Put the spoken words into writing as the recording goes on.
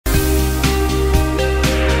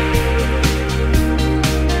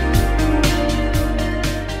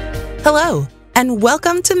Hello, and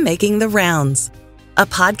welcome to Making the Rounds, a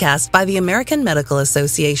podcast by the American Medical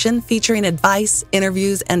Association featuring advice,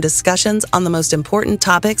 interviews, and discussions on the most important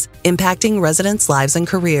topics impacting residents' lives and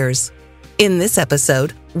careers. In this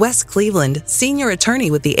episode, Wes Cleveland, senior attorney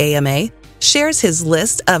with the AMA, shares his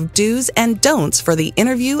list of do's and don'ts for the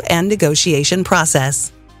interview and negotiation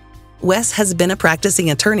process. Wes has been a practicing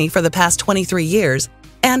attorney for the past 23 years,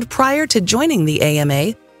 and prior to joining the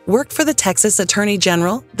AMA, worked for the Texas Attorney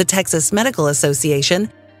General, the Texas Medical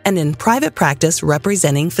Association, and in private practice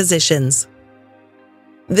representing physicians.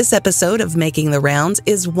 This episode of Making the Rounds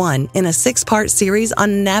is one in a 6-part series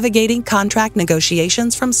on navigating contract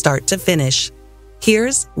negotiations from start to finish.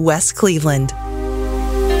 Here's Wes Cleveland.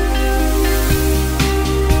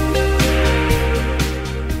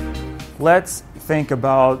 Let's think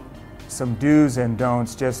about some do's and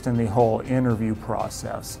don'ts just in the whole interview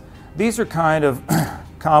process. These are kind of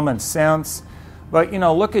common sense, but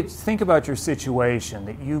think about your situation,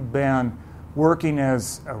 that you've been working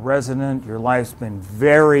as a resident, your life's been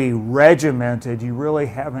very regimented, you really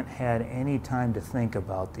haven't had any time to think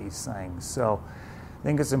about these things. So I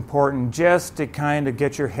think it's important just to kind of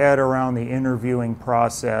get your head around the interviewing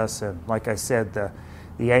process, and like I said,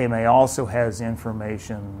 the AMA also has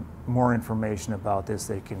more information about this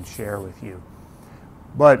they can share with you.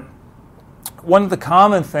 But one of the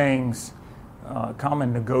common things,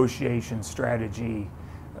 common negotiation strategy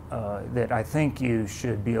that I think you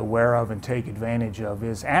should be aware of and take advantage of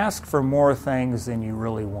is ask for more things than you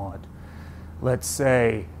really want. Let's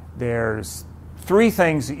say there's 3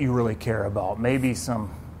 things that you really care about. Maybe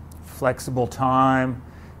some flexible time,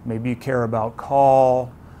 maybe you care about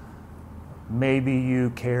call, maybe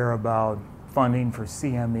you care about funding for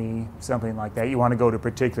CME, something like that. You want to go to a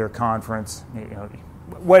particular conference,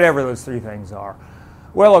 whatever those 3 things are.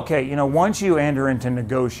 Well, okay, once you enter into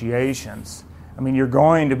negotiations, you're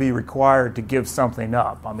going to be required to give something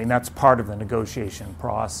up. That's part of the negotiation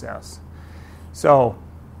process. So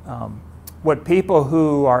what people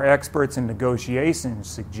who are experts in negotiations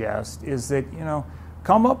suggest is that,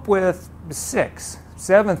 come up with 6,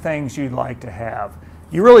 7 things you'd like to have.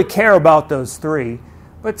 You really care about those 3,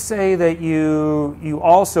 but say that you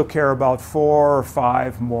also care about 4 or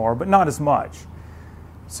 5 more, but not as much.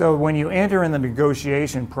 So when you enter in the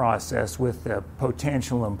negotiation process with the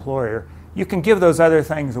potential employer, you can give those other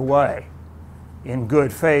things away in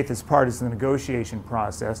good faith as part of the negotiation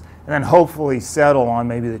process, and then hopefully settle on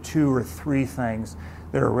maybe the 2 or 3 things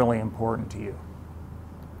that are really important to you.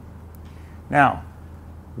 Now,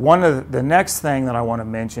 the next thing that I want to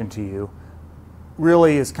mention to you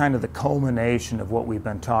really is kind of the culmination of what we've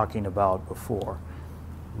been talking about before.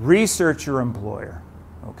 Research your employer,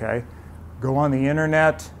 okay? Go on the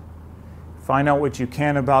internet, find out what you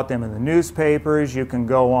can about them in the newspapers. You can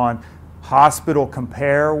go on Hospital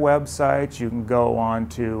Compare websites. You can go on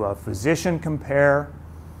to Physician Compare.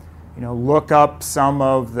 Look up some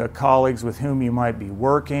of the colleagues with whom you might be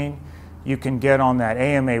working. You can get on that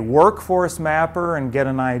AMA Workforce Mapper and get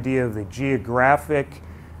an idea of the geographic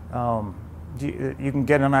you can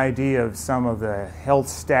get an idea of some of the health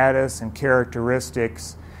status and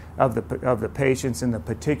characteristics of the patients in the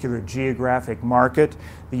particular geographic market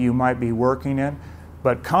that you might be working in.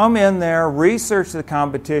 But come in there, research the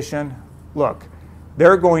competition. Look,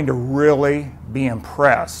 they're going to really be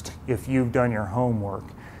impressed if you've done your homework,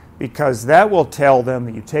 because that will tell them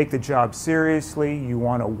that you take the job seriously, you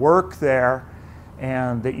want to work there,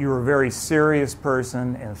 and that you're a very serious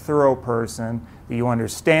person and thorough person, that you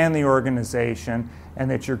understand the organization,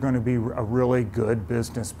 and that you're going to be a really good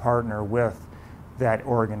business partner with that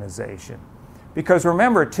organization. Because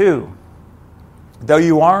remember too, though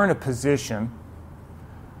you are in a position,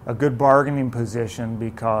 a good bargaining position,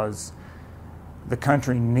 because the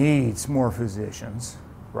country needs more physicians,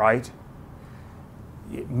 right?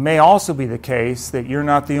 It may also be the case that you're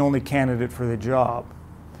not the only candidate for the job.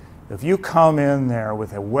 If you come in there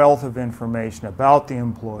with a wealth of information about the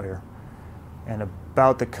employer and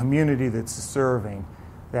about the community that's serving,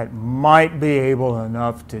 that might be able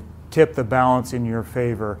enough to tip the balance in your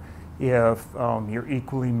favor if you're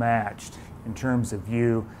equally matched in terms of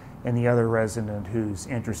you and the other resident who's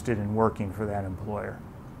interested in working for that employer.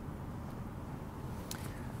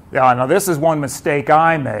 Yeah, now this is one mistake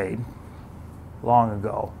I made long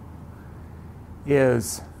ago,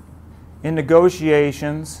 is in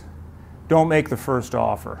negotiations, don't make the first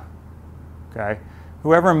offer, okay?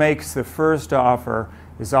 Whoever makes the first offer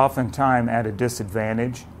is oftentimes at a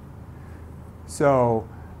disadvantage. So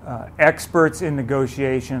experts in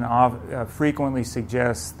negotiation frequently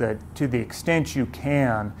suggest that to the extent you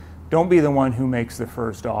can, don't be the one who makes the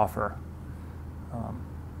first offer.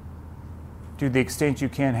 to the extent you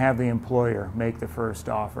can, have the employer make the first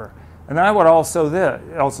offer. And then I would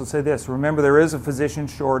also say this, remember there is a physician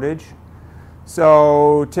shortage,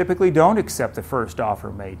 so typically don't accept the first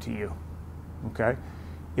offer made to you. Okay?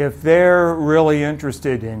 If they're really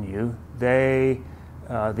interested in you, they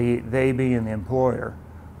being the employer,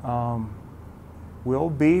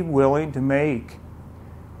 will be willing to make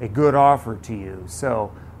a good offer to you.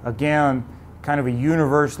 So again, kind of a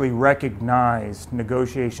universally recognized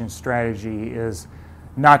negotiation strategy is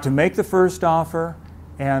not to make the first offer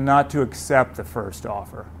and not to accept the first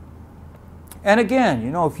offer. And again,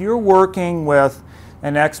 you know, if you're working with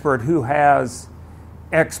an expert who has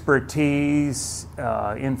expertise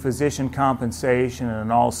in physician compensation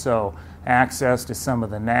and also access to some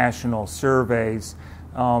of the national surveys,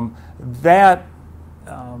 that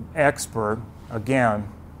expert, again,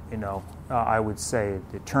 you know, I would say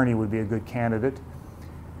the attorney would be a good candidate,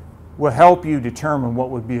 will help you determine what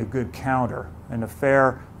would be a good counter and a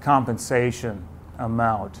fair compensation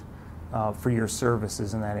amount for your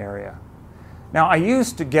services in that area. Now, I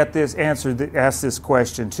used to get this asked this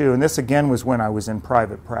question too, and this again was when I was in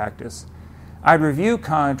private practice. I'd review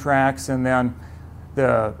contracts, and then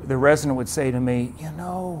the resident would say to me, you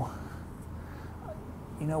know,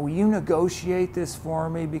 will you negotiate this for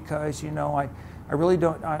me, because I really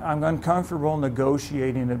don't, I'm uncomfortable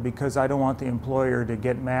negotiating it because I don't want the employer to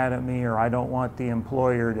get mad at me, or I don't want the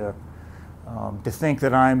employer to think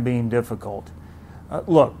that I'm being difficult.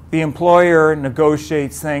 Look, the employer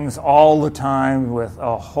negotiates things all the time with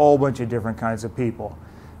a whole bunch of different kinds of people,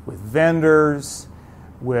 with vendors,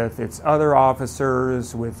 with its other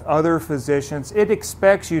officers, with other physicians. It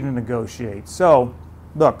expects you to negotiate. So,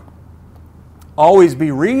 look, always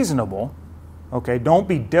be reasonable, okay? Don't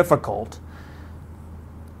be difficult,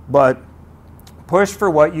 but push for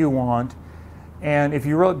what you want. And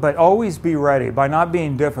but always be ready. By not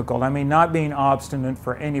being difficult, I mean not being obstinate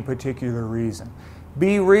for any particular reason.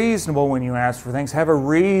 Be reasonable when you ask for things. Have a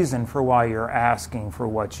reason for why you're asking for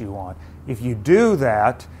what you want. If you do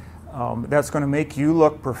that, that's going to make you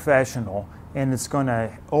look professional, and it's going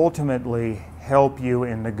to ultimately help you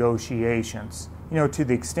in negotiations. To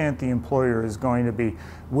the extent the employer is going to be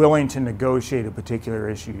willing to negotiate a particular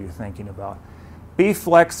issue you're thinking about. Be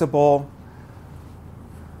flexible,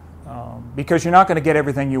 because you're not going to get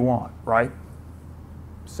everything you want, right?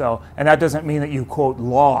 So, and that doesn't mean that you, quote,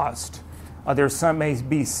 lost. There may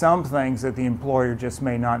be some things that the employer just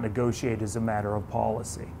may not negotiate as a matter of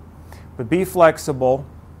policy. But be flexible,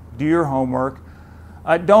 do your homework.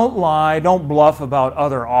 Don't lie, don't bluff about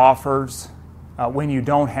other offers when you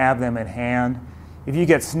don't have them at hand. If you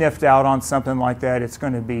get sniffed out on something like that, it's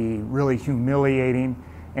going to be really humiliating,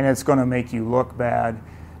 and it's going to make you look bad,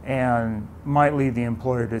 and might lead the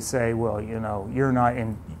employer to say, well,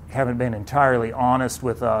 haven't been entirely honest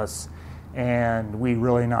with us, and we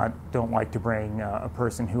really don't like to bring a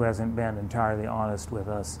person who hasn't been entirely honest with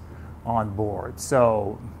us on board.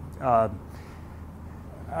 So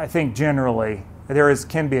I think generally there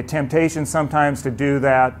can be a temptation sometimes to do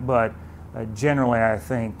that, but generally I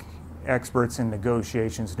think experts in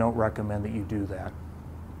negotiations don't recommend that you do that.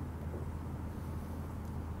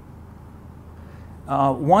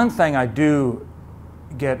 One thing I do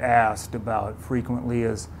get asked about frequently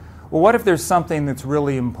is, well, what if there's something that's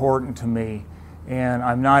really important to me and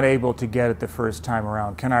I'm not able to get it the first time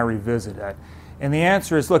around? Can I revisit it? And the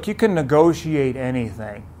answer is, look, you can negotiate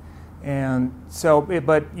anything. And so,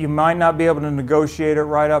 but you might not be able to negotiate it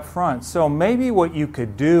right up front. So maybe what you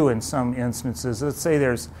could do in some instances, let's say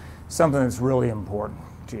there's something that's really important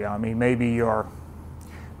to you. I mean, maybe you're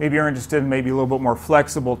interested in maybe a little bit more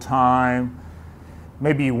flexible time.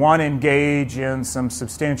 Maybe you want to engage in some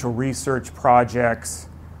substantial research projects.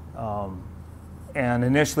 And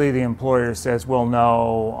initially the employer says, well,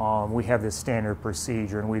 no, we have this standard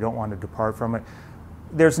procedure and we don't want to depart from it.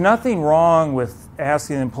 There's nothing wrong with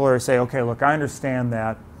asking the employer to say, okay, look, I understand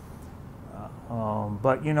that,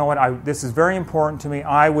 but you know what, this is very important to me.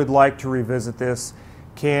 I would like to revisit this.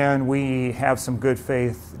 Can we have some good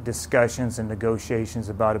faith discussions and negotiations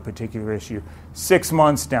about a particular issue 6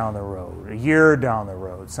 months down the road, a year down the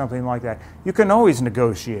road, something like that? You can always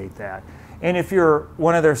negotiate that. And if you're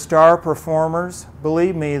one of their star performers,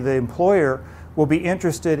 believe me, the employer will be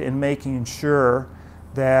interested in making sure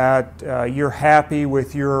that you're happy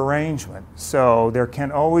with your arrangement. So there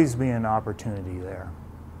can always be an opportunity there.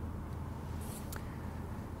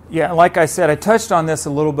 Yeah, like I said, I touched on this a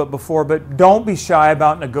little bit before, but don't be shy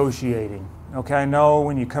about negotiating. Okay, I know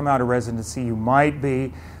when you come out of residency you might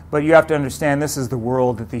be, but you have to understand this is the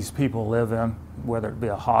world that these people live in, whether it be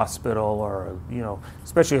a hospital or,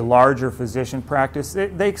 especially a larger physician practice.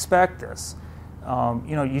 They expect this.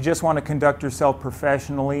 You just want to conduct yourself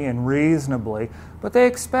professionally and reasonably, but they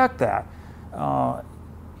expect that.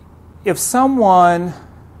 If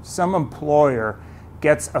some employer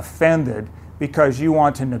gets offended because you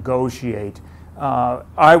want to negotiate,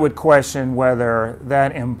 I would question whether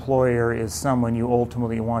that employer is someone you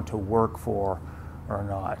ultimately want to work for or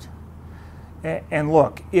not. And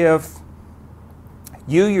look, if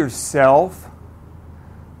you yourself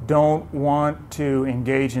don't want to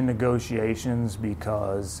engage in negotiations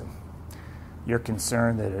because you're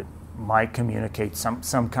concerned that it might communicate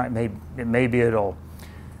some kind, maybe it'll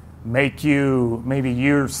make you, maybe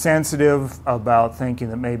you're sensitive about thinking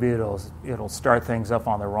that maybe it'll start things up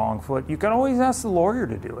on the wrong foot, you can always ask the lawyer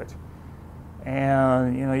to do it.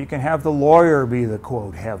 And you can have the lawyer be the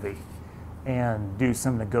quote heavy and do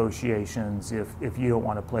some negotiations if you don't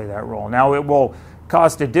want to play that role. Now it will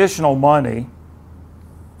cost additional money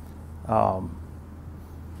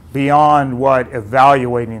beyond what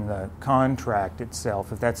evaluating the contract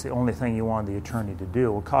itself. If that's the only thing you want the attorney to do,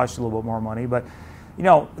 it will cost you a little bit more money, but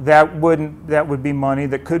that would be money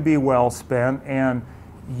that could be well spent, and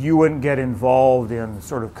you wouldn't get involved in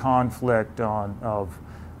sort of conflict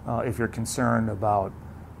if you're concerned about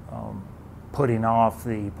putting off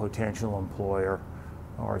the potential employer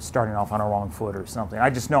or starting off on a wrong foot or something. I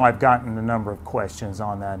just know I've gotten a number of questions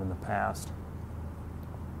on that in the past.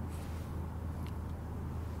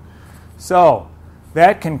 So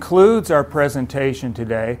that concludes our presentation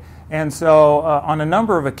today. And so on a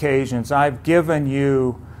number of occasions, I've given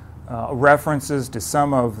you references to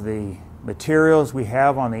some of the materials we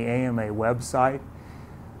have on the AMA website,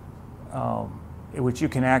 which you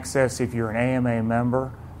can access if you're an AMA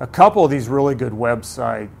member. A couple of these really good web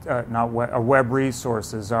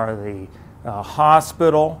resources are the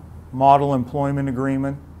Hospital Model Employment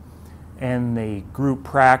Agreement and the Group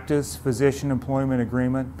Practice Physician Employment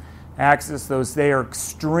Agreement. Access those. They are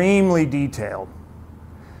extremely detailed.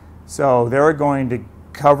 So they're going to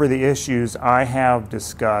cover the issues I have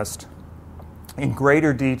discussed in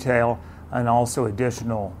greater detail, and also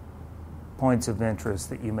additional points of interest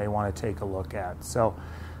that you may want to take a look at. So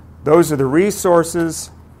those are the resources.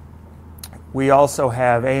 We also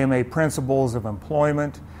have AMA Principles of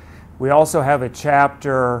Employment. We also have a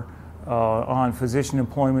chapter on physician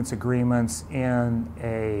employment agreements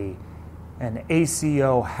in an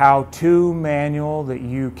ACO how-to manual that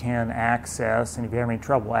you can access. And if you're having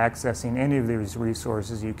trouble accessing any of these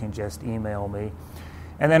resources, you can just email me.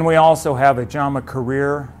 And then we also have a JAMA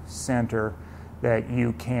Career Center that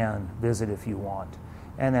you can visit if you want.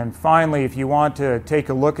 And then finally, if you want to take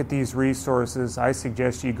a look at these resources, I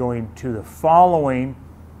suggest you going to the following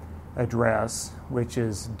address, which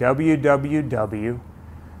is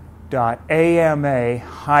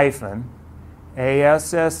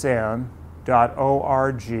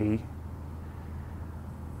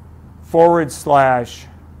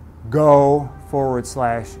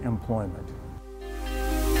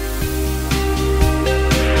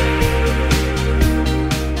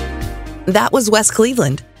That was Wes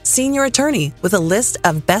Cleveland, senior attorney with a list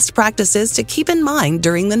of best practices to keep in mind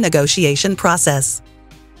during the negotiation process.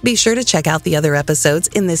 Be sure to check out the other episodes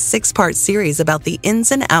in this 6-part series about the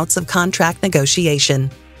ins and outs of contract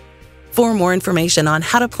negotiation. For more information on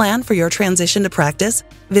how to plan for your transition to practice,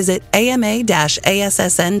 visit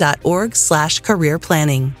ama-assn.org/career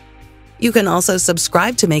planning. You can also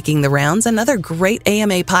subscribe to Making the Rounds and other great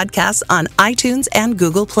AMA podcasts on iTunes and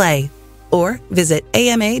Google Play, or visit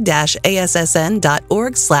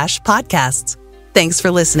ama-assn.org/podcasts. Thanks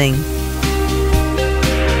for listening.